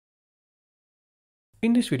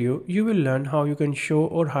In this video, you will learn how you can show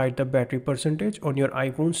or hide the battery percentage on your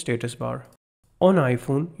iPhone status bar. On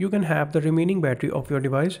iPhone, you can have the remaining battery of your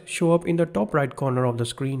device show up in the top right corner of the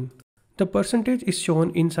screen. The percentage is shown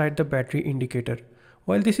inside the battery indicator.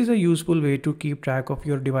 While this is a useful way to keep track of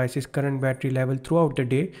your device's current battery level throughout the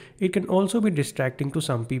day, it can also be distracting to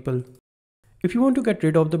some people. If you want to get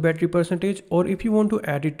rid of the battery percentage or if you want to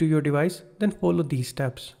add it to your device, then follow these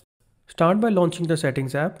steps. Start by launching the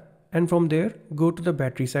settings app and from there go to the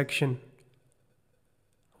battery section.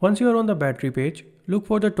 Once you are on the battery page, look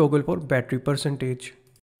for the toggle for battery percentage.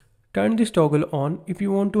 Turn this toggle on if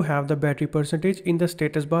you want to have the battery percentage in the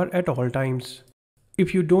status bar at all times.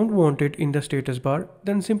 If you don't want it in the status bar,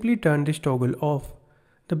 then simply turn this toggle off.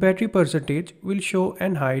 The battery percentage will show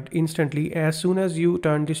and hide instantly as soon as you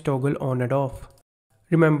turn this toggle on and off.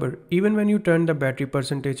 Remember, even when you turn the battery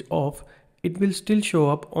percentage off, it will still show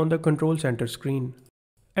up on the control center screen.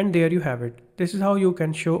 And there you have it. This is how you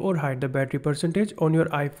can show or hide the battery percentage on your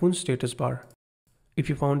iPhone status bar. If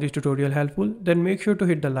you found this tutorial helpful, then make sure to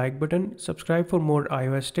hit the like button, subscribe for more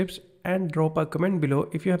iOS tips, and drop a comment below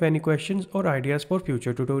if you have any questions or ideas for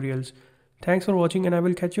future tutorials. Thanks for watching and I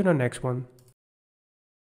will catch you in the next one.